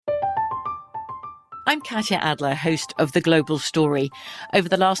I'm Katya Adler, host of The Global Story. Over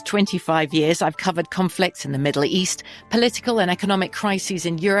the last 25 years, I've covered conflicts in the Middle East, political and economic crises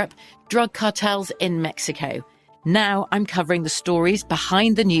in Europe, drug cartels in Mexico. Now I'm covering the stories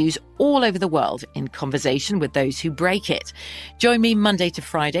behind the news all over the world in conversation with those who break it. Join me Monday to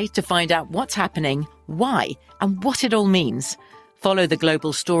Friday to find out what's happening, why, and what it all means. Follow The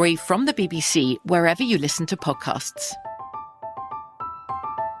Global Story from the BBC wherever you listen to podcasts.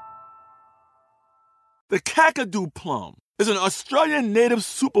 The Kakadu plum is an Australian native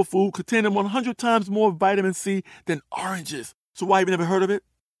superfood containing 100 times more vitamin C than oranges. So why have you never heard of it?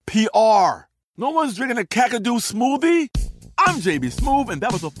 PR. No one's drinking a Kakadu smoothie? I'm JB Smooth, and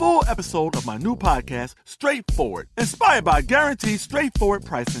that was a full episode of my new podcast, Straightforward, inspired by guaranteed straightforward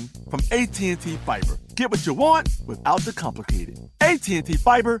pricing from AT&T Fiber. Get what you want without the complicated. AT&T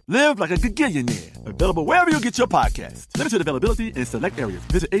Fiber, live like a gigillionaire. Available wherever you get your podcasts. Limited availability in select areas.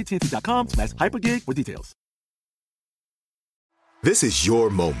 Visit AT&T.com/hypergig for details. This is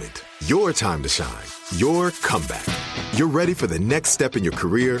your moment, your time to shine, your comeback. You're ready for the next step in your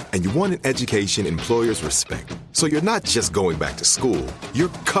career, and you want an education employers respect. So you're not just going back to school, you're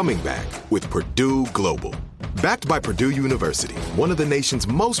coming back with Purdue Global. Backed by Purdue University, one of the nation's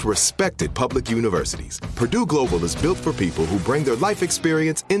most respected public universities, Purdue Global is built for people who bring their life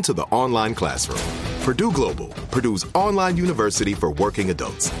experience into the online classroom. Purdue Global, Purdue's online university for working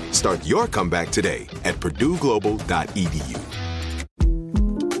adults. Start your comeback today at purdueglobal.edu.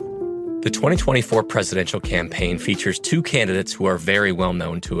 The 2024 presidential campaign features two candidates who are very well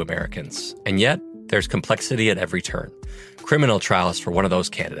known to Americans. And yet, there's complexity at every turn. Criminal trials for one of those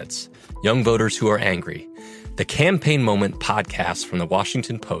candidates. Young voters who are angry. The Campaign Moment podcast from the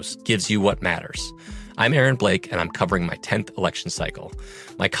Washington Post gives you what matters. I'm Aaron Blake, and I'm covering my 10th election cycle.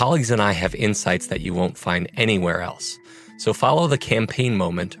 My colleagues and I have insights that you won't find anywhere else. So follow The Campaign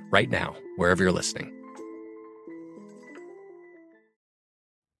Moment right now, wherever you're listening.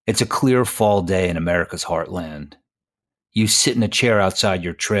 It's a clear fall day in America's heartland. You sit in a chair outside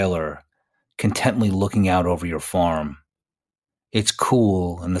your trailer, contently looking out over your farm. It's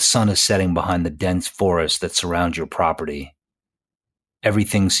cool, and the sun is setting behind the dense forest that surrounds your property.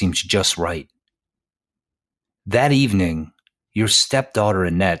 Everything seems just right. That evening, your stepdaughter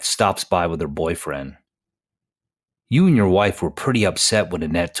Annette stops by with her boyfriend. You and your wife were pretty upset when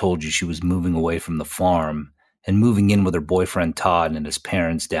Annette told you she was moving away from the farm and moving in with her boyfriend Todd and his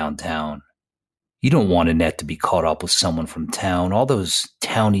parents downtown. You don't want Annette to be caught up with someone from town. All those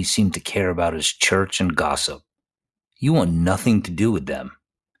townies seem to care about is church and gossip. You want nothing to do with them,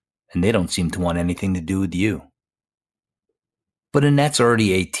 and they don't seem to want anything to do with you. But Annette's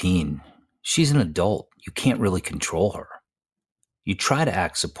already 18. She's an adult. You can't really control her. You try to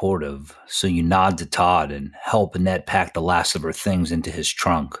act supportive, so you nod to Todd and help Annette pack the last of her things into his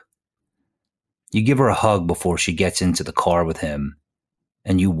trunk. You give her a hug before she gets into the car with him,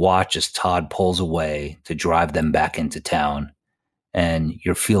 and you watch as Todd pulls away to drive them back into town, and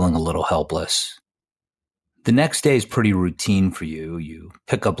you're feeling a little helpless. The next day is pretty routine for you. You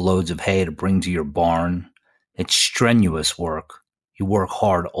pick up loads of hay to bring to your barn. It's strenuous work. You work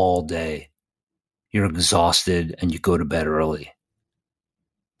hard all day. You're exhausted, and you go to bed early.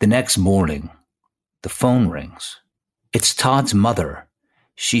 The next morning, the phone rings. It's Todd's mother.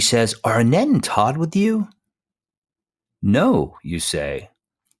 She says, "Are Annette and Todd with you?" "No," you say.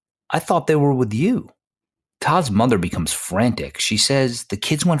 "I thought they were with you." Todd's mother becomes frantic. She says the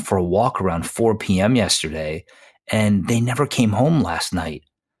kids went for a walk around 4 p.m. yesterday, and they never came home last night.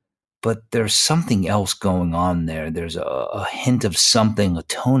 But there's something else going on there. There's a hint of something, a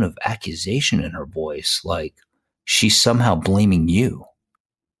tone of accusation in her voice, like she's somehow blaming you.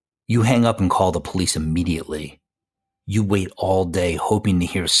 You hang up and call the police immediately. You wait all day hoping to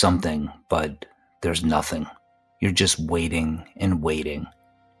hear something, but there's nothing. You're just waiting and waiting,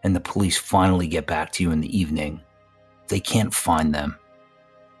 and the police finally get back to you in the evening. They can't find them.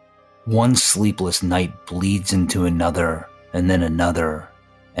 One sleepless night bleeds into another, and then another,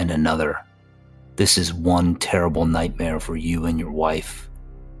 and another. This is one terrible nightmare for you and your wife.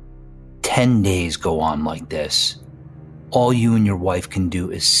 10 days go on like this. All you and your wife can do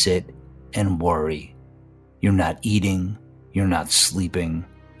is sit and worry. You're not eating, you're not sleeping,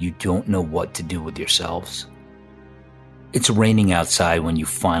 you don't know what to do with yourselves. It's raining outside when you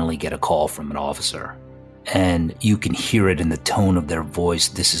finally get a call from an officer, and you can hear it in the tone of their voice.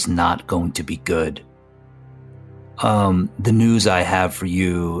 This is not going to be good. The news I have for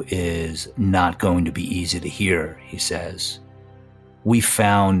you is not going to be easy to hear, he says. We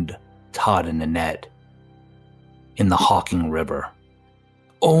found Todd and Annette in the Hawking River.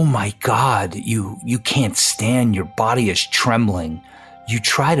 Oh my God, you can't stand. Your body is trembling. You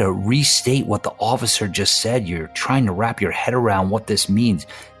try to restate what the officer just said. You're trying to wrap your head around what this means.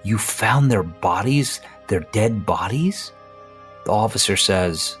 You found their bodies, their dead bodies? The officer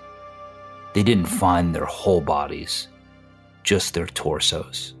says they didn't find their whole bodies, just their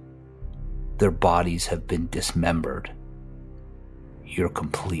torsos. Their bodies have been dismembered. You're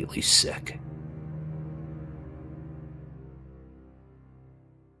completely sick.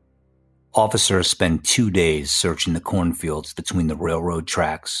 Officers spend 2 days searching the cornfields between the railroad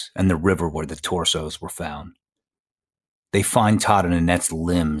tracks and the river where the torsos were found. They find Todd and Annette's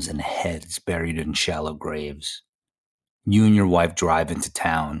limbs and heads buried in shallow graves. You and your wife drive into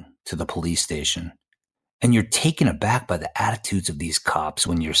town to the police station, and you're taken aback by the attitudes of these cops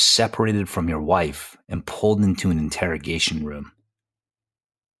when you're separated from your wife and pulled into an interrogation room.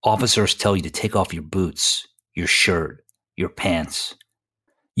 Officers tell you to take off your boots, your shirt, your pants.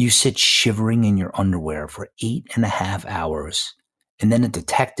 You sit shivering in your underwear for 8.5 hours, and then a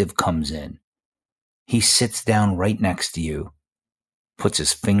detective comes in. He sits down right next to you, puts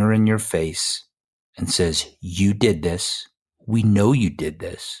his finger in your face, and says, "You did this. We know you did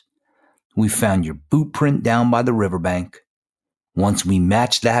this. We found your boot print down by the riverbank. Once we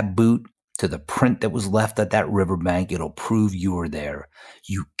match that boot to the print that was left at that riverbank, it'll prove you were there.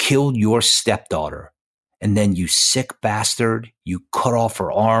 You killed your stepdaughter. And then, you sick bastard, you cut off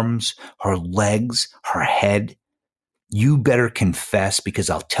her arms, her legs, her head. You better confess, because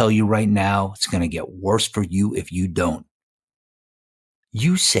I'll tell you right now, it's going to get worse for you if you don't."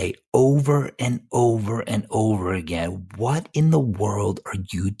 You say over and over and over again, "What in the world are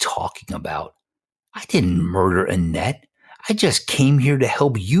you talking about? I didn't murder Annette. I just came here to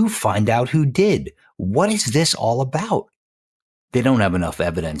help you find out who did. What is this all about?" They don't have enough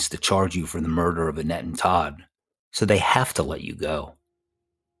evidence to charge you for the murder of Annette and Todd, so they have to let you go.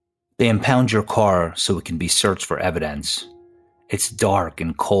 They impound your car so it can be searched for evidence. It's dark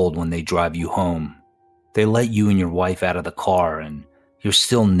and cold when they drive you home. They let you and your wife out of the car, and you're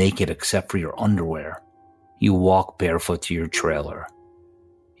still naked except for your underwear. You walk barefoot to your trailer.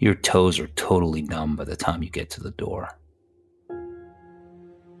 Your toes are totally numb by the time you get to the door.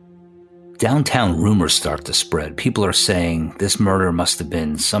 Downtown rumors start to spread. People are saying this murder must have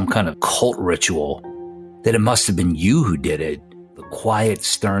been some kind of cult ritual, that it must have been you who did it. The quiet,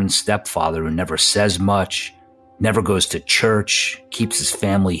 stern stepfather who never says much, never goes to church, keeps his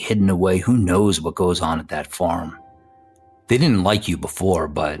family hidden away. Who knows what goes on at that farm? They didn't like you before,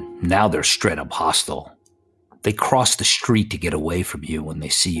 but now they're straight up hostile. They cross the street to get away from you when they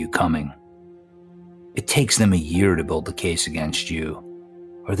see you coming. It takes them a year to build the case against you.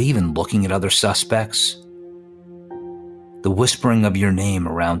 Are they even looking at other suspects? The whispering of your name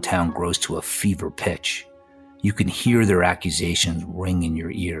around town grows to a fever pitch. You can hear their accusations ring in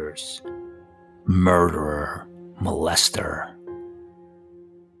your ears. Murderer, molester.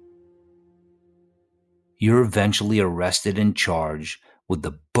 You're eventually arrested and charged with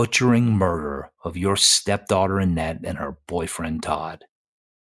the butchering murder of your stepdaughter Annette and her boyfriend Todd.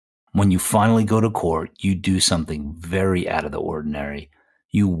 When you finally go to court, you do something very out of the ordinary.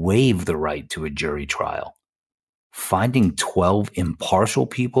 You waive the right to a jury trial. Finding 12 impartial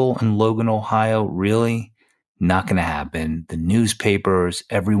people in Logan, Ohio, really? Not going to happen. The newspapers,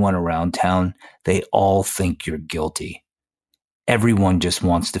 everyone around town, they all think you're guilty. Everyone just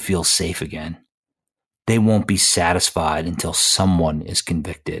wants to feel safe again. They won't be satisfied until someone is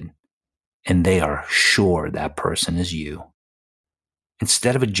convicted, and they are sure that person is you.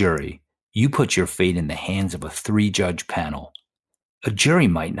 Instead of a jury, you put your fate in the hands of a 3-judge panel. A jury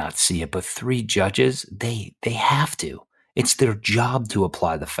might not see it, but 3 judges, they have to. It's their job to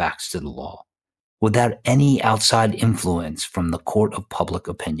apply the facts to the law, without any outside influence from the court of public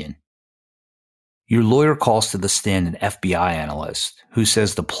opinion. Your lawyer calls to the stand an FBI analyst who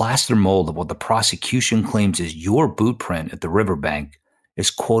says the plaster mold of what the prosecution claims is your boot print at the riverbank is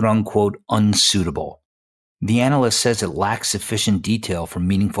quote-unquote unsuitable. The analyst says it lacks sufficient detail for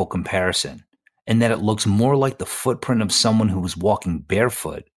meaningful comparison, and that it looks more like the footprint of someone who was walking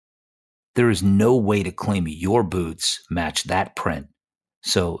barefoot. There is no way to claim your boots match that print,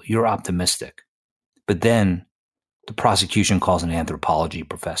 so you're optimistic. But then, the prosecution calls an anthropology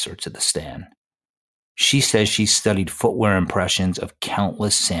professor to the stand. She says she studied footwear impressions of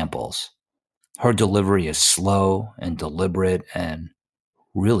countless samples. Her delivery is slow and deliberate and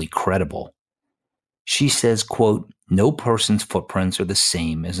really credible. She says, quote, "No person's footprints are the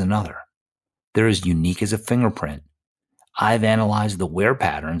same as another. They're as unique as a fingerprint. I've analyzed the wear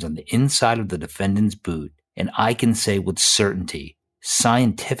patterns on the inside of the defendant's boot, and I can say with certainty,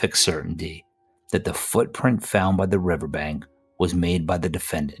 scientific certainty, that the footprint found by the riverbank was made by the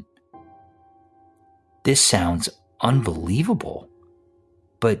defendant." This sounds unbelievable.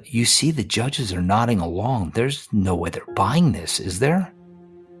 But you see the judges are nodding along. There's no way they're buying this, is there?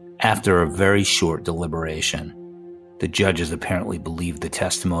 After a very short deliberation, the judges apparently believed the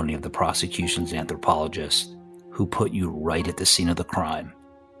testimony of the prosecution's anthropologist, who put you right at the scene of the crime.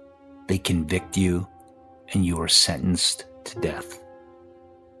 They convict you, and you are sentenced to death.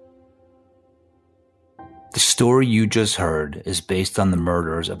 The story you just heard is based on the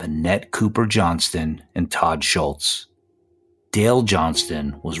murders of Annette Cooper Johnston and Todd Schultz. Dale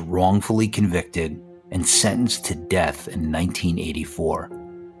Johnston was wrongfully convicted and sentenced to death in 1984.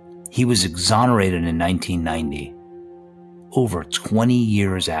 He was exonerated in 1990. Over 20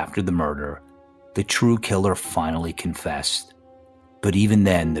 years after the murder, the true killer finally confessed. But even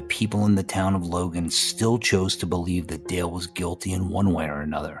then, the people in the town of Logan still chose to believe that Dale was guilty in one way or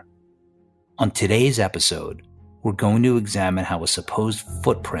another. On today's episode, we're going to examine how a supposed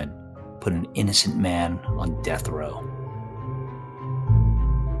footprint put an innocent man on death row.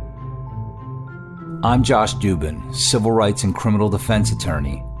 I'm Josh Dubin, civil rights and criminal defense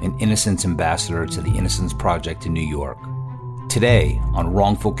attorney and Innocence Ambassador to the Innocence Project in New York. Today, on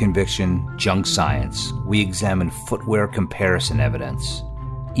Wrongful Conviction, Junk Science, we examine footwear comparison evidence.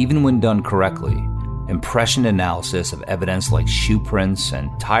 Even when done correctly, impression analysis of evidence like shoe prints and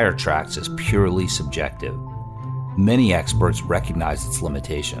tire tracks is purely subjective. Many experts recognize its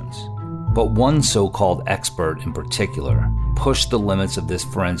limitations, but one so-called expert in particular pushed the limits of this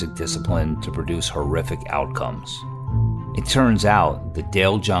forensic discipline to produce horrific outcomes. It turns out that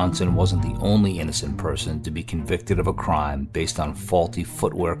Dale Johnson wasn't the only innocent person to be convicted of a crime based on faulty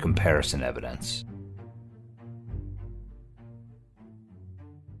footwear comparison evidence.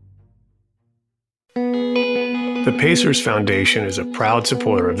 The Pacers Foundation is a proud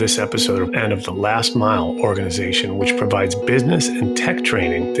supporter of this episode and of the Last Mile organization, which provides business and tech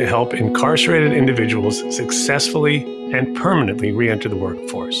training to help incarcerated individuals successfully and permanently re-enter the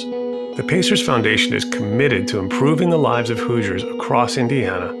workforce. The Pacers Foundation is committed to improving the lives of Hoosiers across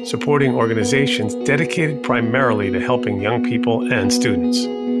Indiana, supporting organizations dedicated primarily to helping young people and students.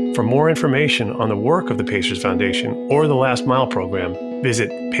 For more information on the work of the Pacers Foundation or the Last Mile program,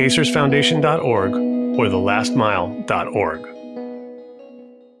 visit pacersfoundation.org or thelastmile.org.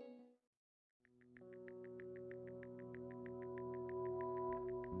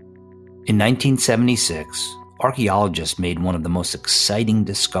 In 1976, archaeologists made one of the most exciting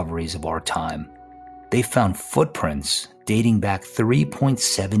discoveries of our time. They found footprints dating back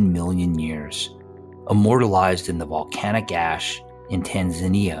 3.7 million years, immortalized in the volcanic ash in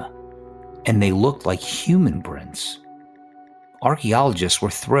Tanzania, and they looked like human prints. Archaeologists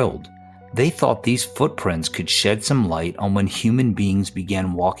were thrilled. They thought these footprints could shed some light on when human beings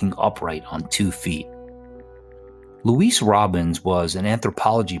began walking upright on 2 feet. Louise Robbins was an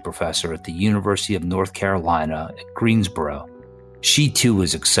anthropology professor at the University of North Carolina at Greensboro. She too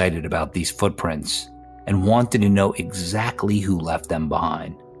was excited about these footprints and wanted to know exactly who left them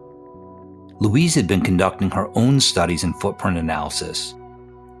behind. Louise had been conducting her own studies in footprint analysis.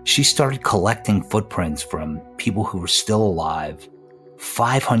 She started collecting footprints from people who were still alive.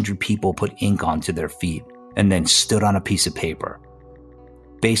 500 people put ink onto their feet and then stood on a piece of paper.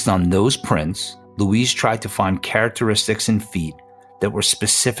 Based on those prints, Louise tried to find characteristics in feet that were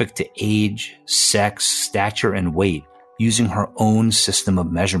specific to age, sex, stature, and weight using her own system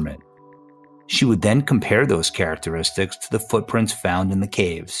of measurement. She would then compare those characteristics to the footprints found in the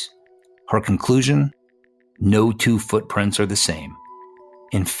caves. Her conclusion? No 2 footprints are the same.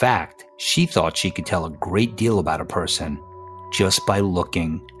 In fact, she thought she could tell a great deal about a person just by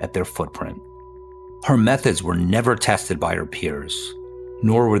looking at their footprint. Her methods were never tested by her peers,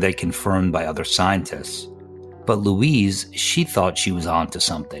 nor were they confirmed by other scientists. But Louise, she thought she was onto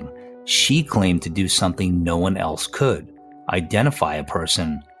something. She claimed to do something no one else could, identify a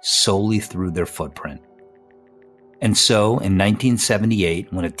person solely through their footprint. And so, in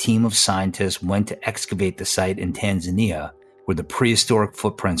 1978, when a team of scientists went to excavate the site in Tanzania, where the prehistoric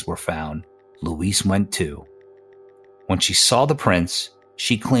footprints were found, Louise went too. When she saw the prints,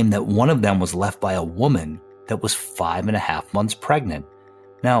 she claimed that one of them was left by a woman that was 5.5 months pregnant.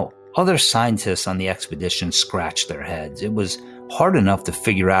 Now, other scientists on the expedition scratched their heads. It was hard enough to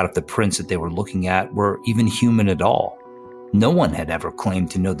figure out if the prints that they were looking at were even human at all. No one had ever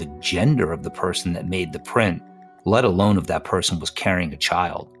claimed to know the gender of the person that made the print, let alone if that person was carrying a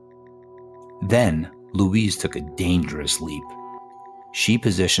child. Then, Louise took a dangerous leap. She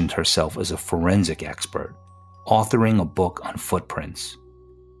positioned herself as a forensic expert, authoring a book on footprints.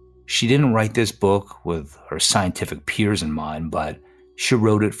 She didn't write this book with her scientific peers in mind, but she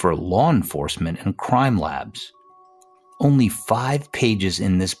wrote it for law enforcement and crime labs. Only 5 pages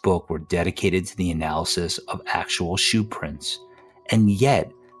in this book were dedicated to the analysis of actual shoe prints, And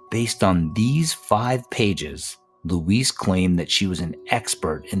yet, based on these 5 pages, Louise claimed that she was an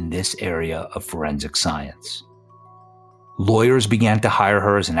expert in this area of forensic science. Lawyers began to hire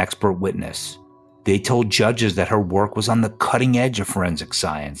her as an expert witness. They told judges that her work was on the cutting edge of forensic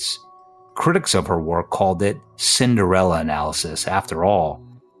science. Critics of her work called it Cinderella analysis. After all,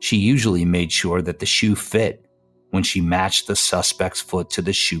 she usually made sure that the shoe fit when she matched the suspect's foot to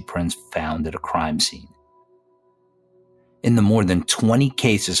the shoe prints found at a crime scene. In the more than 20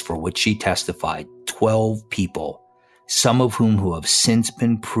 cases for which she testified, 12 people, some of whom who have since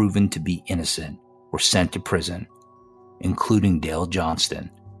been proven to be innocent, were sent to prison, including Dale Johnston,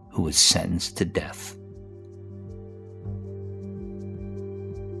 who was sentenced to death.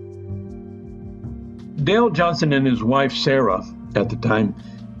 Dale Johnston and his wife, Sarah, at the time,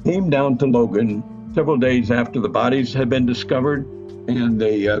 came down to Logan several days after the bodies had been discovered, and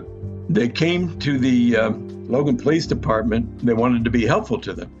they came to the Logan Police Department. They wanted to be helpful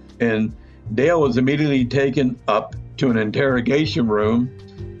to them. And Dale was immediately taken up to an interrogation room.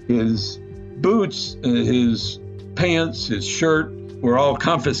 His boots, his pants, his shirt were all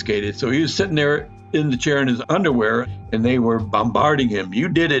confiscated. So he was sitting there in the chair in his underwear, and they were bombarding him. "You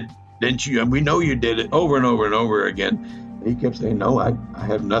did it, didn't you? And we know you did it," over and over and over again. And he kept saying, "No, I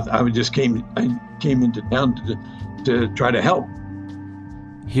have nothing. I came into town to try to help."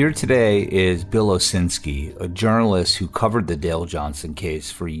 Here today is Bill Osinski, a journalist who covered the Dale Johnston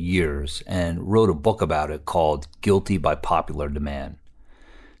case for years and wrote a book about it called Guilty by Popular Demand.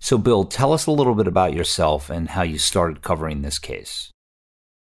 So, Bill, tell us a little bit about yourself and how you started covering this case.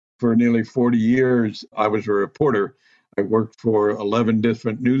 For nearly 40 years, I was a reporter. I worked for 11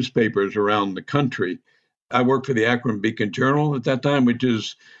 different newspapers around the country. I worked for the Akron Beacon Journal at that time, which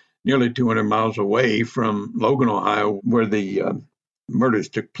is nearly 200 miles away from Logan, Ohio, where the murders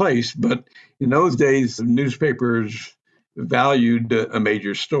took place. But in those days, newspapers valued a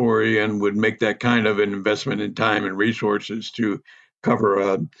major story and would make that kind of an investment in time and resources to cover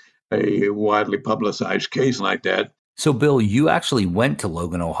a widely publicized case like that. So, Bill, you actually went to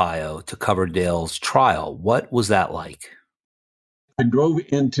Logan, Ohio to cover Dale's trial. What was that like? I drove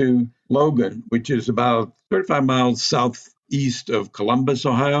into Logan, which is about 35 miles southeast of Columbus,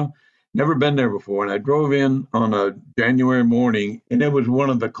 Ohio. Never been there before. And I drove in on a January morning, and it was one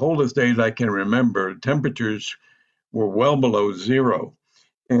of the coldest days I can remember. Temperatures were well below zero.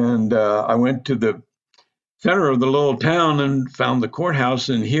 And I went to the center of the little town and found the courthouse.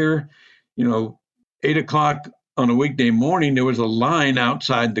 And here, 8 o'clock on a weekday morning, there was a line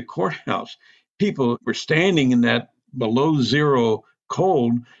outside the courthouse. People were standing in that below zero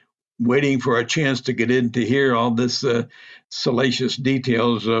cold, waiting for a chance to get in to hear all this salacious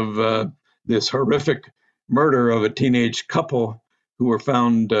details of this horrific murder of a teenage couple who were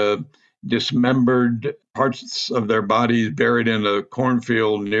found dismembered, parts of their bodies buried in a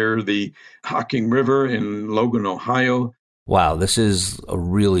cornfield near the Hocking River in Logan, Ohio. Wow, this is a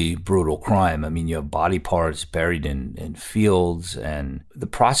really brutal crime. I mean, you have body parts buried in fields, and the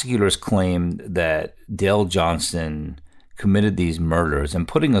prosecutors claimed that Dale Johnston committed these murders. And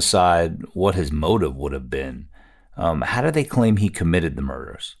putting aside what his motive would have been, how did they claim he committed the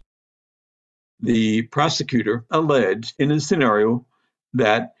murders? The prosecutor alleged in his scenario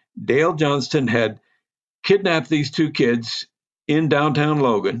that Dale Johnston had kidnapped these 2 kids in downtown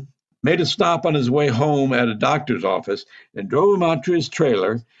Logan, made a stop on his way home at a doctor's office, and drove him out to his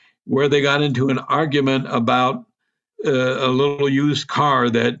trailer, where they got into an argument about a little used car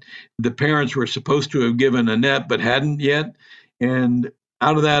that the parents were supposed to have given Annette but hadn't yet. And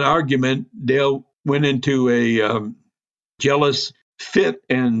out of that argument, Dale went into a jealous fit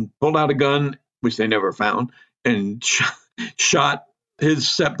and pulled out a gun, which they never found, and shot his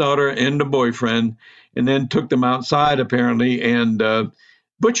stepdaughter and the boyfriend, and then took them outside apparently and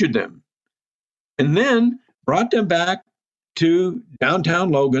butchered them, and then brought them back to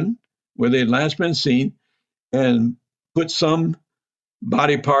downtown Logan, where they had last been seen, and put some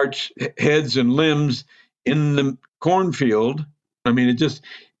body parts, heads and limbs in the cornfield. I mean,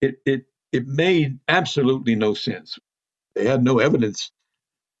 it made absolutely no sense. They had no evidence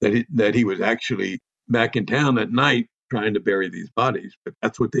that he was actually back in town at night trying to bury these bodies, but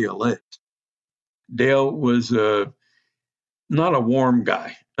that's what they alleged. Dale was not a warm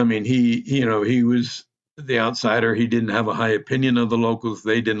guy. I mean, he was the outsider. He didn't have a high opinion of the locals.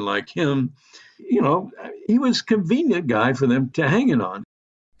 They didn't like him. He was a convenient guy for them to hang it on.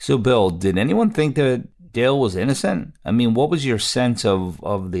 So, Bill, did anyone think that Dale was innocent? I mean, what was your sense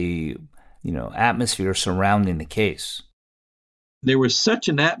of the, atmosphere surrounding the case? There was such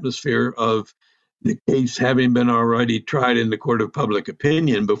an atmosphere of the case having been already tried in the court of public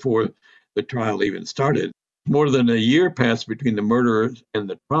opinion before the trial even started. More than a year passed between the murder and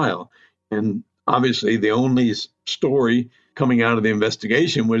the trial. And obviously, the only story coming out of the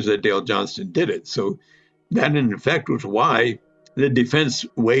investigation was that Dale Johnston did it. So that, in effect, was why the defense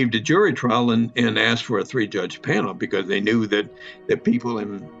waived a jury trial and asked for a 3-judge panel, because they knew that people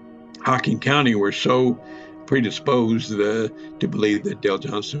in Hocking County were so predisposed to believe that Dale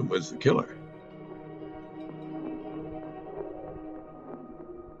Johnston was the killer.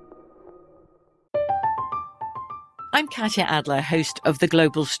 I'm Katya Adler, host of The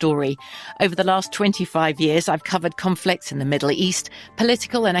Global Story. Over the last 25 years, I've covered conflicts in the Middle East,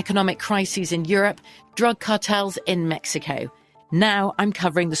 political and economic crises in Europe, drug cartels in Mexico. Now I'm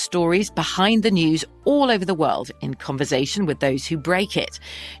covering the stories behind the news all over the world in conversation with those who break it.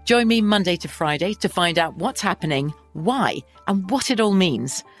 Join me Monday to Friday to find out what's happening, why, and what it all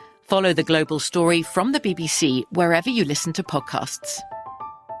means. Follow The Global Story from the BBC wherever you listen to podcasts.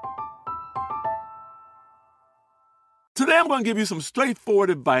 Today I'm going to give you some straightforward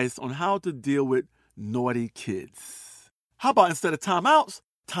advice on how to deal with naughty kids. How about instead of timeouts,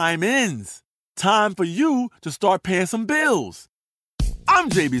 time-ins? Time for you to start paying some bills. I'm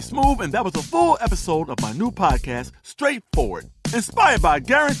JB Smoove, and that was a full episode of my new podcast, Straightforward, inspired by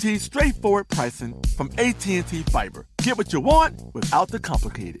guaranteed straightforward pricing from AT&T Fiber. Get what you want without the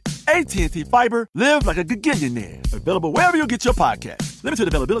complicated. AT&T Fiber, live like a gigillionaire. Available wherever you get your podcasts. Limited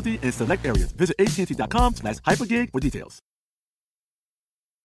availability in select areas. Visit AT&T.com/hypergig for details.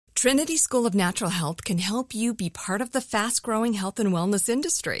 Trinity School of Natural Health can help you be part of the fast-growing health and wellness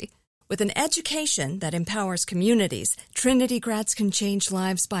industry. With an education that empowers communities, Trinity grads can change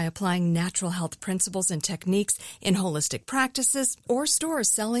lives by applying natural health principles and techniques in holistic practices or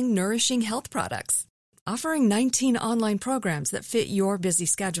stores selling nourishing health products. Offering 19 online programs that fit your busy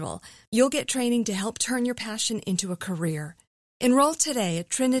schedule, you'll get training to help turn your passion into a career. Enroll today at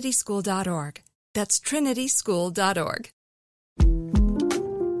trinityschool.org. That's trinityschool.org.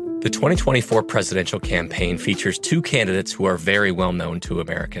 The 2024 presidential campaign features 2 candidates who are very well known to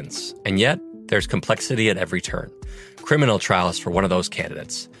Americans. And yet, there's complexity at every turn. Criminal trials for one of those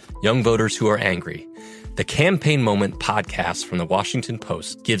candidates. Young voters who are angry. The Campaign Moment podcast from the Washington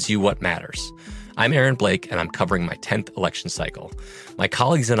Post gives you what matters. I'm Aaron Blake, and I'm covering my 10th election cycle. My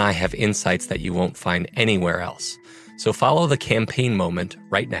colleagues and I have insights that you won't find anywhere else. So follow The Campaign Moment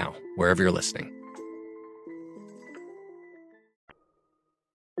right now, wherever you're listening.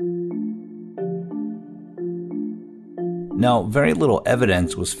 Now, very little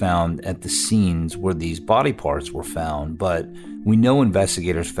evidence was found at the scenes where these body parts were found, but we know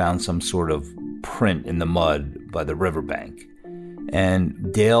investigators found some sort of print in the mud by the riverbank.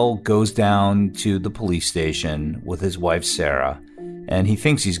 And Dale goes down to the police station with his wife, Sarah, and he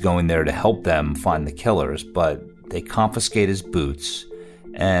thinks he's going there to help them find the killers, but they confiscate his boots.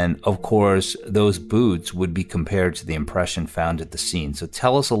 And, of course, those boots would be compared to the impression found at the scene. So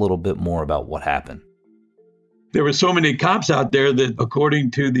tell us a little bit more about what happened. There were so many cops out there that,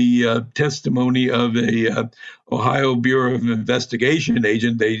 according to the testimony of a Ohio Bureau of Investigation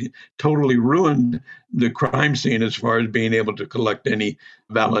agent, they totally ruined the crime scene as far as being able to collect any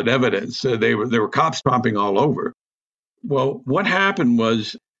valid evidence. There were cops stomping all over. Well, what happened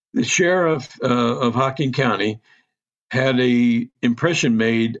was the sheriff of Hocking County had a impression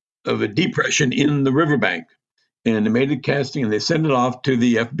made of a depression in the riverbank, and they made a casting and they sent it off to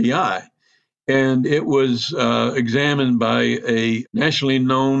the FBI. And it was examined by a nationally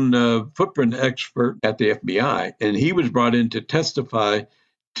known footprint expert at the FBI. And he was brought in to testify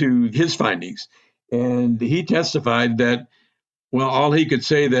to his findings. And he testified that, well, all he could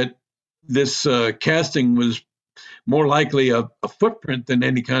say that this casting was more likely a footprint than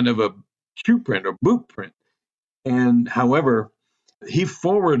any kind of a shoe print or boot print. And however, he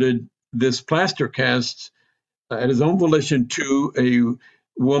forwarded this plaster cast at his own volition to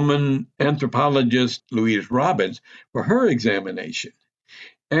a woman anthropologist, Louise Robbins, for her examination.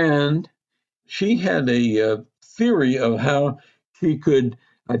 And she had a theory of how she could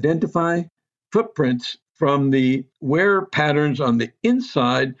identify footprints from the wear patterns on the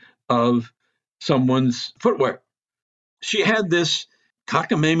inside of someone's footwear. She had this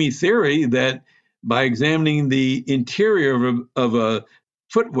cockamamie theory that by examining the interior of a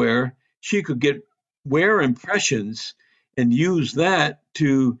footwear, she could get wear impressions and use that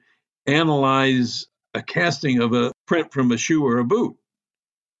to analyze a casting of a print from a shoe or a boot.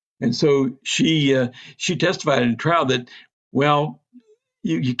 And so she testified in trial that, well,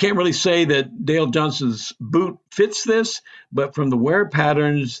 you can't really say that Dale Johnston's boot fits this, but from the wear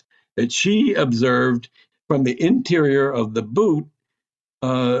patterns that she observed from the interior of the boot,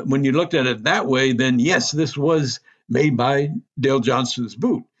 when you looked at it that way, then yes, this was made by Dale Johnston's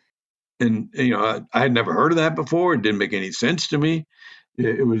boot. And, I had never heard of that before. It didn't make any sense to me.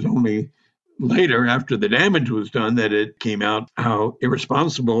 It was only later, after the damage was done, that it came out how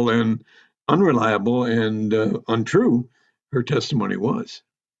irresponsible and unreliable and untrue her testimony was.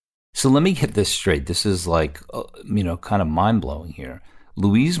 So let me get this straight. This is like, kind of mind-blowing here.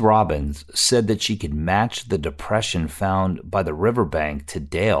 Louise Robbins said that she could match the depression found by the riverbank to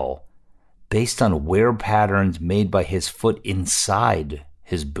Dale based on wear patterns made by his foot inside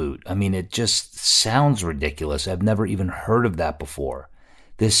his boot. I mean, it just sounds ridiculous. I've never even heard of that before.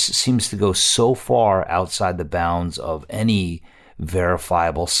 This seems to go so far outside the bounds of any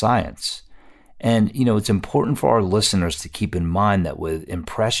verifiable science. And, it's important for our listeners to keep in mind that with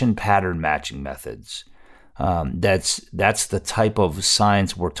impression pattern matching methods, that's the type of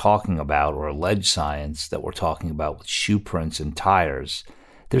science we're talking about, or alleged science that we're talking about with shoe prints and tires.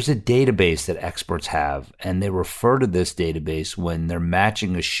 There's a database that experts have, and they refer to this database when they're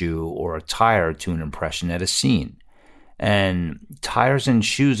matching a shoe or a tire to an impression at a scene. And tires and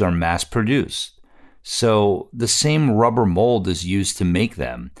shoes are mass produced. So the same rubber mold is used to make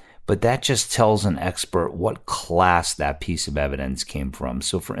them, but that just tells an expert what class that piece of evidence came from.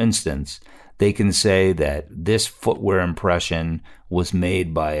 So for instance, they can say that this footwear impression was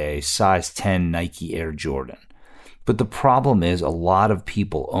made by a size 10 Nike Air Jordan. But the problem is a lot of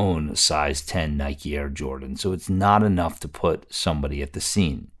people own a size 10 Nike Air Jordan, so it's not enough to put somebody at the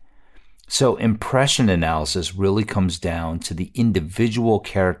scene. So impression analysis really comes down to the individual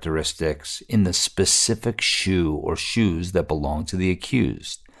characteristics in the specific shoe or shoes that belong to the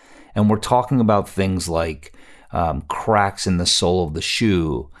accused. And we're talking about things like cracks in the sole of the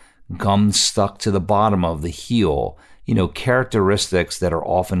shoe, gum stuck to the bottom of the heel, characteristics that are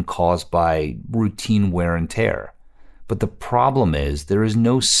often caused by routine wear and tear. But the problem is there is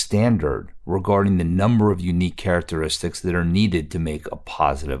no standard regarding the number of unique characteristics that are needed to make a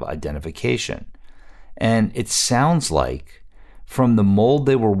positive identification. And it sounds like, from the mold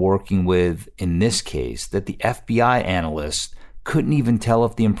they were working with in this case, that the FBI analysts couldn't even tell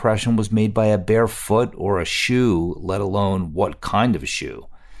if the impression was made by a bare foot or a shoe, let alone what kind of a shoe.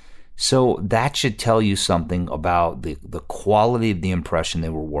 So that should tell you something about the quality of the impression they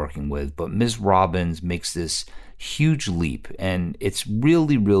were working with. But Ms. Robbins makes this huge leap, and it's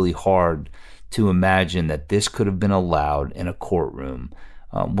really, really hard to imagine that this could have been allowed in a courtroom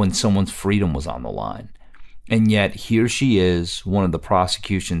when someone's freedom was on the line. And yet here she is, one of the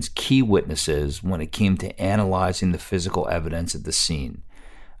prosecution's key witnesses when it came to analyzing the physical evidence at the scene.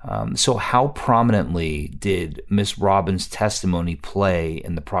 So how prominently did Ms. Robbins' testimony play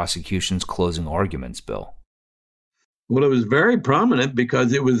in the prosecution's closing arguments, Bill? Well, it was very prominent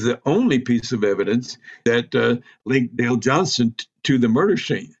because it was the only piece of evidence that linked Dale Johnston to the murder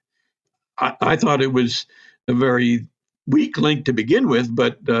scene. I thought it was a very weak link to begin with,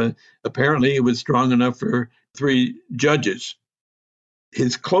 but apparently it was strong enough for 3 judges.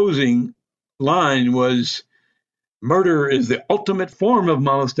 His closing line was, "Murder is the ultimate form of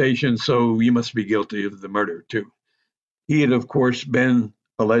molestation, so you must be guilty of the murder too." He had, of course, been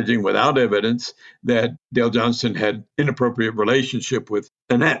alleging without evidence that Dale Johnston had inappropriate relationship with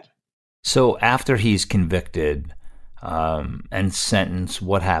Annette. So after he's convicted and sentenced,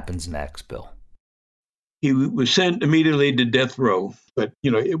 what happens next, Bill? He was sent immediately to death row, but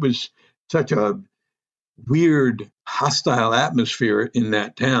it was such a weird, hostile atmosphere in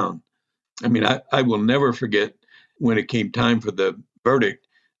that town. I mean, I will never forget when it came time for the verdict.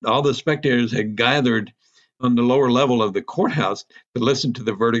 All the spectators had gathered on the lower level of the courthouse to listen to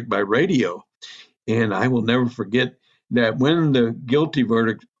the verdict by radio. And I will never forget that when the guilty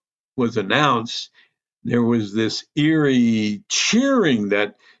verdict was announced, there was this eerie cheering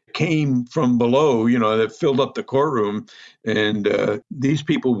that came from below, that filled up the courtroom. And these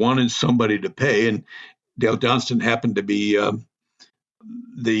people wanted somebody to pay. And Dale Johnston happened to be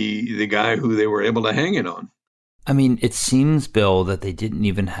the guy who they were able to hang it on. I mean, it seems, Bill, that they didn't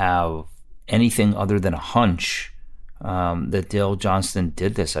even have anything other than a hunch that Dale Johnston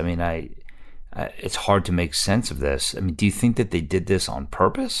did this. I mean, it's hard to make sense of this. I mean, do you think that they did this on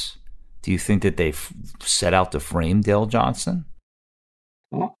purpose? Do you think that they set out to frame Dale Johnston?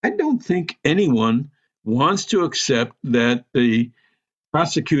 Well, I don't think anyone wants to accept that the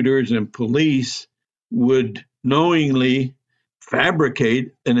prosecutors and police would knowingly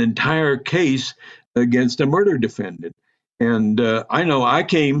fabricate an entire case against a murder defendant. And I know I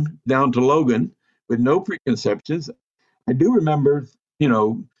came down to Logan with no preconceptions. I do remember,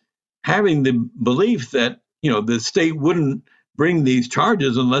 having the belief that, the state wouldn't bring these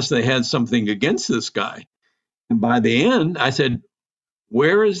charges unless they had something against this guy. And by the end, I said,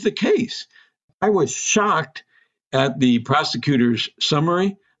 where is the case? I was shocked at the prosecutor's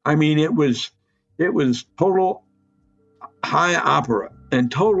summary. I mean, it was total high opera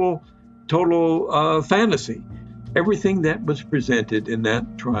and total fantasy. Everything that was presented in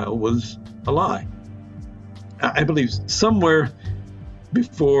that trial was a lie. I believe somewhere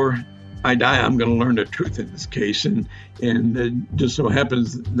before I die, I'm going to learn the truth in this case, and it just so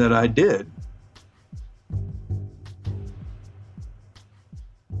happens that I did.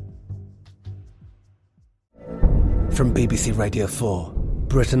 From BBC Radio 4,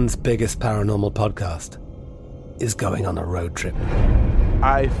 Britain's biggest paranormal podcast is going on a road trip.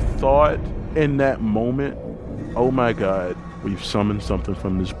 I thought in that moment, oh my God, we've summoned something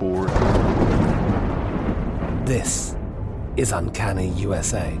from this board. This is Uncanny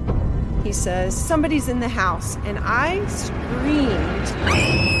USA. He says, somebody's in the house, and I screamed.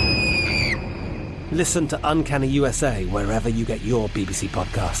 Listen to Uncanny USA wherever you get your BBC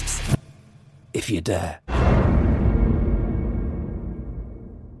podcasts, if you dare.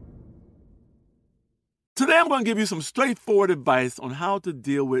 Today I'm going to give you some straightforward advice on how to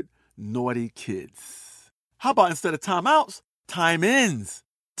deal with naughty kids. How about instead of timeouts, time-ins?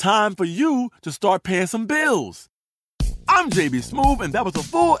 Time for you to start paying some bills. I'm JB Smoove, and that was a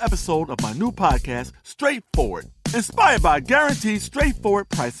full episode of my new podcast, Straightforward, inspired by guaranteed straightforward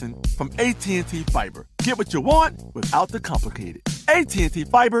pricing from AT&T Fiber. Get what you want without the complicated. AT&T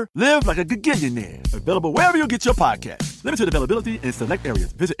Fiber, live like a gigillionaire. Available wherever you get your podcast. Limited availability in select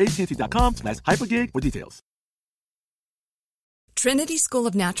areas. Visit AT&T.com/hypergig for details. Trinity School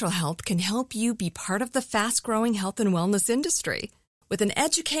of Natural Health can help you be part of the fast-growing health and wellness industry. With an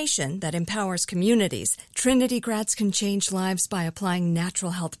education that empowers communities, Trinity grads can change lives by applying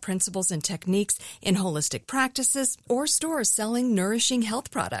natural health principles and techniques in holistic practices or stores selling nourishing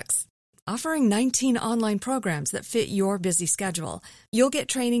health products. Offering 19 online programs that fit your busy schedule, you'll get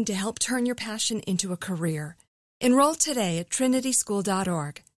training to help turn your passion into a career. Enroll today at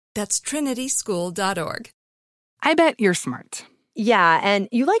trinityschool.org. That's trinityschool.org. I bet you're smart. Yeah, and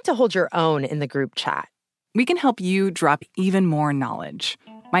you like to hold your own in the group chat. We can help you drop even more knowledge.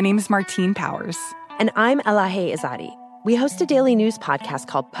 My name is Martine Powers. And I'm Elahe Izadi. We host a daily news podcast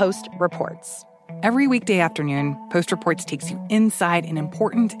called Post Reports. Every weekday afternoon, Post Reports takes you inside an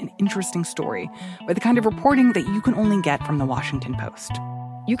important and interesting story with the kind of reporting that you can only get from the Washington Post.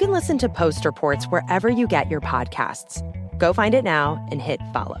 You can listen to Post Reports wherever you get your podcasts. Go find it now and hit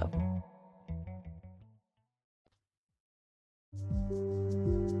follow.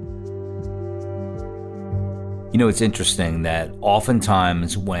 You know, it's interesting that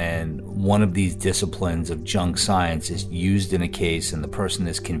oftentimes when one of these disciplines of junk science is used in a case and the person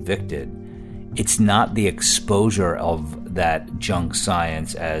is convicted, it's not the exposure of that junk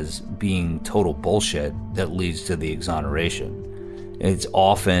science as being total bullshit that leads to the exoneration. It's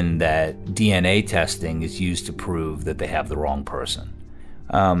often that DNA testing is used to prove that they have the wrong person.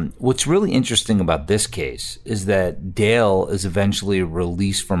 What's really interesting about this case is that Dale is eventually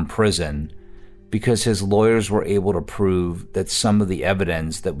released from prison because his lawyers were able to prove that some of the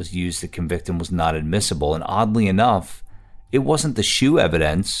evidence that was used to convict him was not admissible. And oddly enough, it wasn't the shoe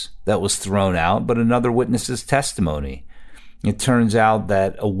evidence that was thrown out, but another witness's testimony. It turns out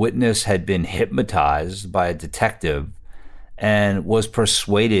that a witness had been hypnotized by a detective and was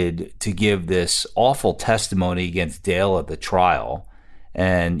persuaded to give this awful testimony against Dale at the trial.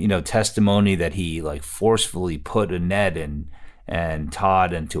 And, you know, testimony that he forcefully put Annette and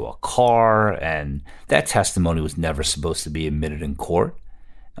Todd into a car, and that testimony was never supposed to be admitted in court.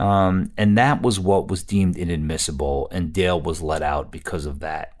 And that was what was deemed inadmissible, and Dale was let out because of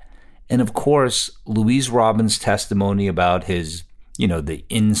that. And of course, Louise Robbins' testimony about his, the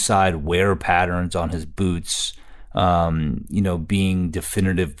inside wear patterns on his boots, being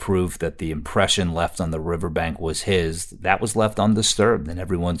definitive proof that the impression left on the riverbank was his, that was left undisturbed, and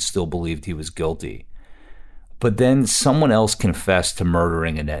everyone still believed he was guilty. But then someone else confessed to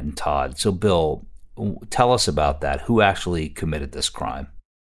murdering Annette and Todd. So, Bill, tell us about that. Who actually committed this crime?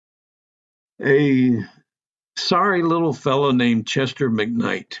 A sorry little fellow named Chester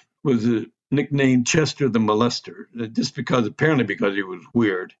McKnight was nicknamed Chester the Molester, just apparently because he was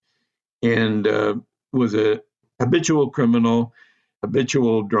weird, and was a habitual criminal,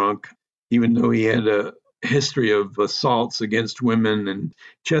 habitual drunk, even though he had a history of assaults against women. And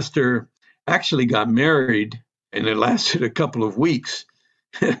Chester actually got married, and it lasted a couple of weeks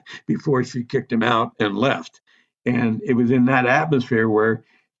before she kicked him out and left. And it was in that atmosphere where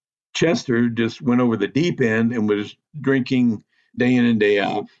Chester just went over the deep end and was drinking day in and day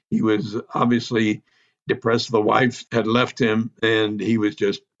out. He was obviously depressed. The wife had left him, and he was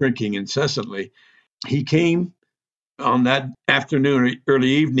just drinking incessantly. He came on that afternoon,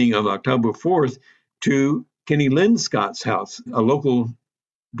 early evening of October 4th, to Kenny Linscott's house, a local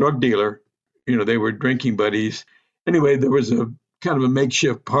drug dealer. They were drinking buddies. Anyway, there was a kind of a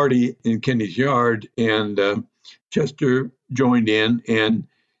makeshift party in Kenny's yard, and Chester joined in, and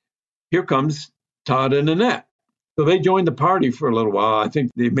here comes Todd and Annette. So they joined the party for a little while. I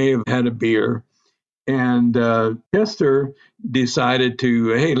think they may have had a beer. And Chester decided to,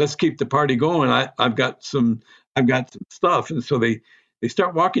 hey, let's keep the party going. I've got some stuff. And so they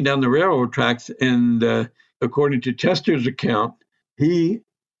start walking down the railroad tracks. And according to Chester's account, he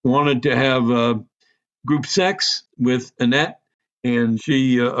wanted to have group sex with Annette. And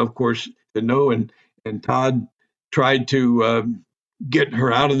she, of course, said no. And Todd tried to get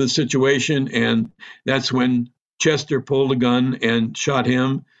her out of the situation. And that's when Chester pulled a gun and shot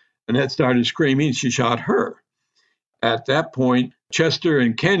him. Annette started screaming. She shot her. At that point, Chester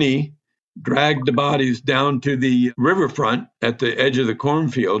and Kenny dragged the bodies down to the riverfront at the edge of the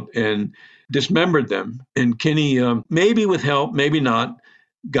cornfield and dismembered them. And Kenny, maybe with help, maybe not,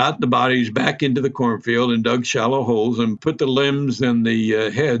 got the bodies back into the cornfield and dug shallow holes and put the limbs and the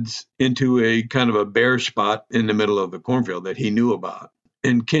heads into a kind of a bare spot in the middle of the cornfield that he knew about.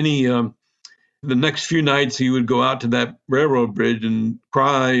 And Kenny, the next few nights, he would go out to that railroad bridge and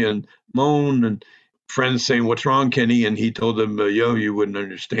cry and moan, and friends saying, "What's wrong, Kenny?" And he told them, "Yo, you wouldn't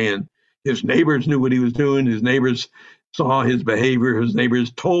understand." His neighbors knew what he was doing. His neighbors saw his behavior. His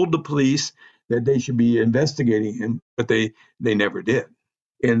neighbors told the police that they should be investigating him, but they never did.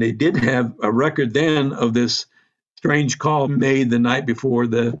 And they did have a record then of this strange call made the night before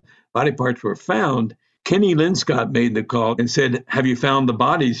the body parts were found. Kenny Linscott made the call and said, "Have you found the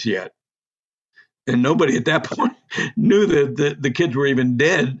bodies yet?" And nobody at that point knew that the kids were even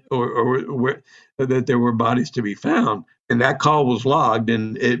dead or that there were bodies to be found. And that call was logged,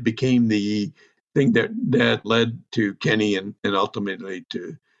 and it became the thing that led to Kenny and ultimately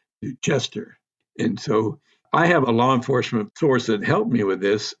to Chester. And so I have a law enforcement source that helped me with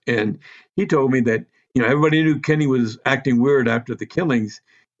this. And he told me that, everybody knew Kenny was acting weird after the killings.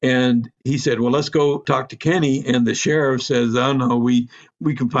 And he said, well, let's go talk to Kenny. And the sheriff says, oh, no, we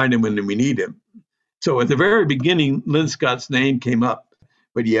can find him when we need him. So at the very beginning, Lynn Scott's name came up,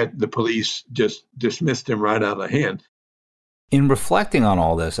 but yet the police just dismissed him right out of hand. In reflecting on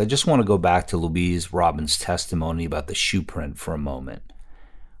all this, I just want to go back to Louise Robbins' testimony about the shoe print for a moment.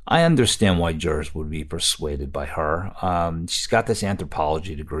 I understand why jurors would be persuaded by her. She's got this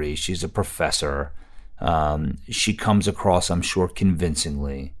anthropology degree. She's a professor. She comes across, I'm sure,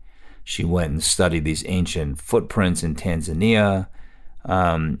 convincingly. She went and studied these ancient footprints in Tanzania.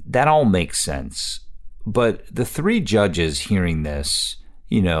 That all makes sense. But the three judges hearing this,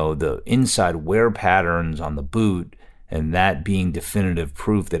 the inside wear patterns on the boot, and that being definitive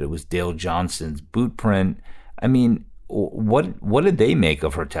proof that it was Dale Johnston's boot print, I mean, what did they make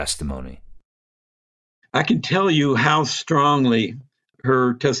of her testimony? I can tell you how strongly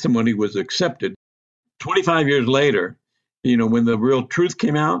her testimony was accepted. 25 years later, when the real truth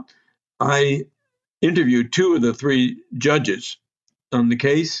came out, I interviewed two of the three judges on the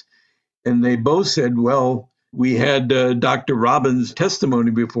case, and they both said, well, we had Dr. Robbins'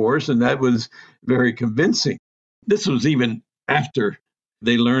 testimony before us, and that was very convincing. This was even after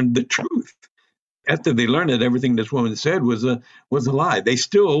they learned the truth. After they learned that everything this woman said was a lie, they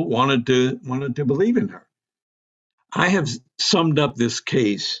still wanted to believe in her. I have summed up this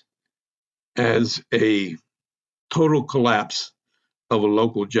case as a total collapse of a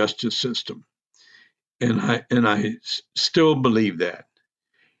local justice system, and I still believe that.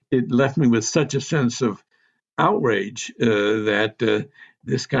 It left me with such a sense of outrage that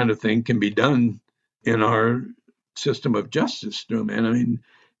this kind of thing can be done in our system of justice. Man, I mean,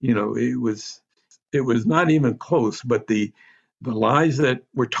 it was not even close, but the lies that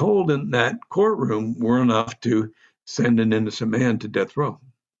were told in that courtroom were enough to send an innocent man to death row.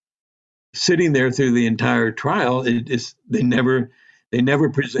 Sitting there through the entire trial, they never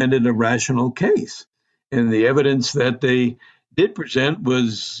presented a rational case, and the evidence that they did present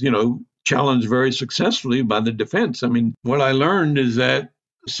was, challenged very successfully by the defense. I mean, what I learned is that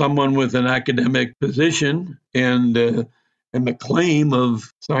someone with an academic position and the claim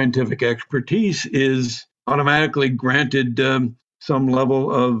of scientific expertise is automatically granted some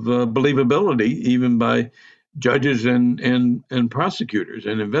level of believability, even by judges and prosecutors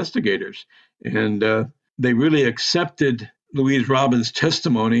and investigators. And they really accepted Louise Robbins'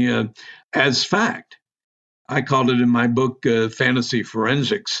 testimony as fact. I called it in my book fantasy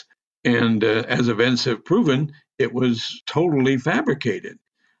forensics. And as events have proven, it was totally fabricated.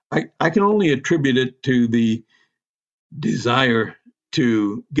 I can only attribute it to the desire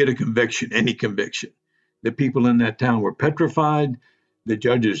to get a conviction, any conviction. The people in that town were petrified. The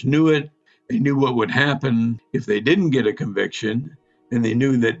judges knew it. They knew what would happen if they didn't get a conviction. and they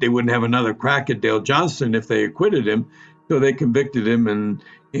knew that they wouldn't have another crack at Dale Johnston if they acquitted him. So they convicted him and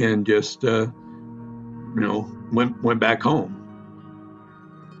just, went back home.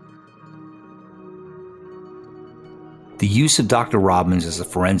 The use of Dr. Robbins as a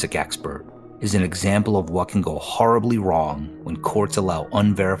forensic expert is an example of what can go horribly wrong when courts allow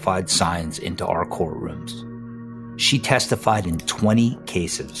unverified signs into our courtrooms. She testified in 20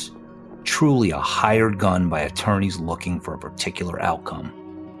 cases, truly a hired gun by attorneys looking for a particular outcome.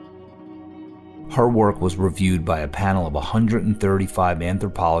 Her work was reviewed by a panel of 135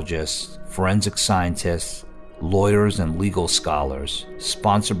 anthropologists, forensic scientists, lawyers, and legal scholars,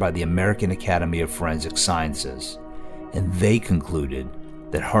 sponsored by the American Academy of Forensic Sciences, and they concluded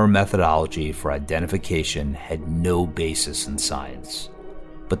that her methodology for identification had no basis in science.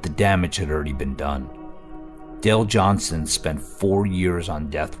 But the damage had already been done. Dale Johnston spent 4 years on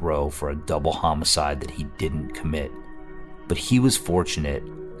death row for a double homicide that he didn't commit. But he was fortunate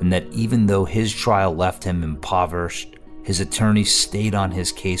in that even though his trial left him impoverished, his attorneys stayed on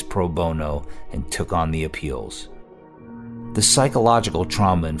his case pro bono and took on the appeals. The psychological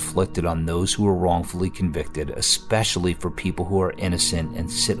trauma inflicted on those who are wrongfully convicted, especially for people who are innocent and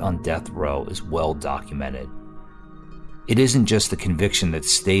sit on death row, is well documented. It isn't just the conviction that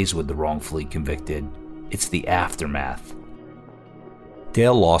stays with the wrongfully convicted, it's the aftermath.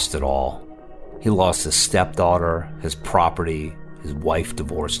 Dale lost it all. He lost his stepdaughter, his property, his wife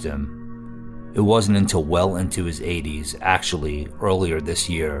divorced him. It wasn't until well into his 80s, actually earlier this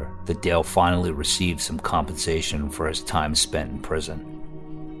year, that Dale finally received some compensation for his time spent in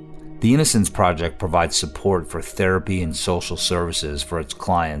prison. The Innocence Project provides support for therapy and social services for its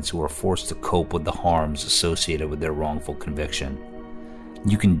clients who are forced to cope with the harms associated with their wrongful conviction.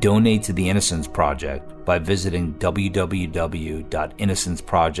 You can donate to the Innocence Project by visiting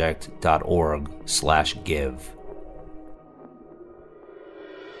www.innocenceproject.org/give.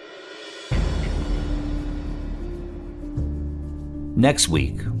 Next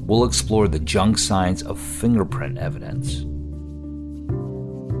week, we'll explore the junk science of fingerprint evidence.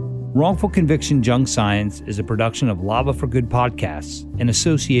 Wrongful Conviction Junk Science is a production of Lava for Good Podcasts in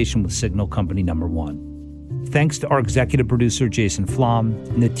association with Signal Company No. 1. Thanks to our executive producer, Jason Flom,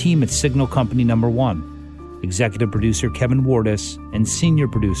 and the team at Signal Company No. 1, executive producer Kevin Wardis, and senior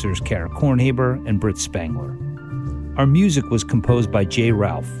producers Kara Kornhaber and Britt Spangler. Our music was composed by Jay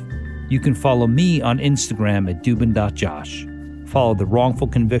Ralph. You can follow me on Instagram at dubin.josh. Follow the Wrongful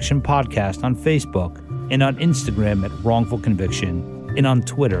Conviction Podcast on Facebook and on Instagram at Wrongful Conviction and on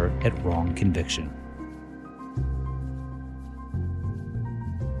Twitter at Wrong Conviction.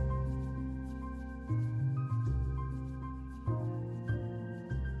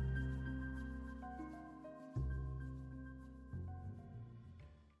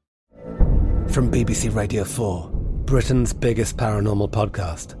 From BBC Radio 4, Britain's biggest paranormal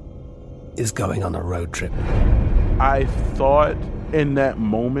podcast is going on a road trip. I thought in that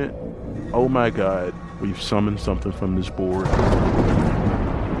moment, oh my God, we've summoned something from this board.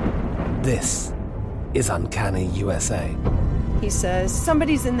 This is Uncanny USA. He says,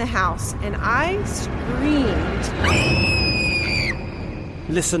 somebody's in the house, and I screamed.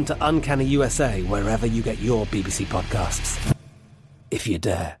 Listen to Uncanny USA wherever you get your BBC podcasts, if you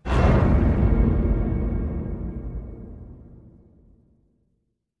dare.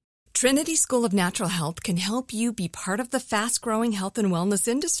 Trinity School of Natural Health can help you be part of the fast-growing health and wellness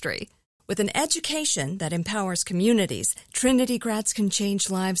industry. With an education that empowers communities, Trinity grads can change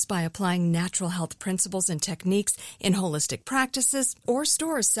lives by applying natural health principles and techniques in holistic practices or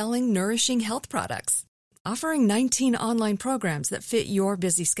stores selling nourishing health products. Offering 19 online programs that fit your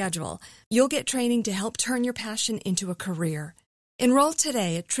busy schedule, you'll get training to help turn your passion into a career. Enroll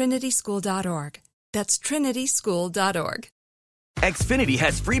today at trinityschool.org. That's trinityschool.org. Xfinity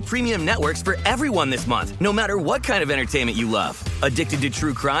has free premium networks for everyone this month, no matter what kind of entertainment you love. Addicted to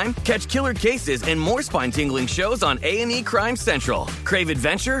true crime? Catch killer cases and more spine-tingling shows on A&E Crime Central. Crave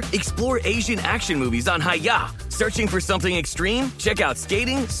adventure? Explore Asian action movies on Hi-Ya. Searching for something extreme? Check out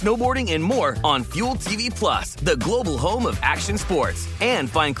skating, snowboarding, and more on Fuel TV Plus, the global home of action sports. And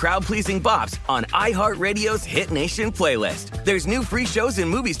find crowd-pleasing bops on iHeartRadio's Hit Nation playlist. There's new free shows and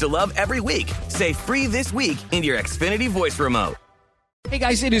movies to love every week. Say free this week in your Xfinity voice remote. Hey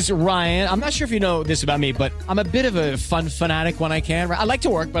guys, it is Ryan. I'm not sure if you know this about me, but I'm a bit of a fun fanatic when I can. I like to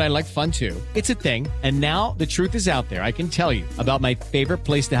work, but I like fun too. It's a thing. And now the truth is out there. I can tell you about my favorite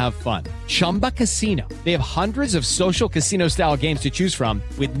place to have fun. Chumba Casino. They have hundreds of social casino style games to choose from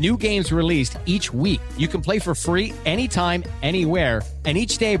with new games released each week. You can play for free anytime, anywhere. And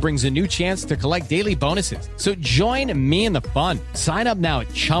each day brings a new chance to collect daily bonuses. So join me in the fun. Sign up now at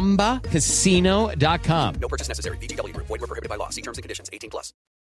ChumbaCasino.com. No purchase necessary. VGW Group. Void where prohibited by law. See terms and conditions. 18+.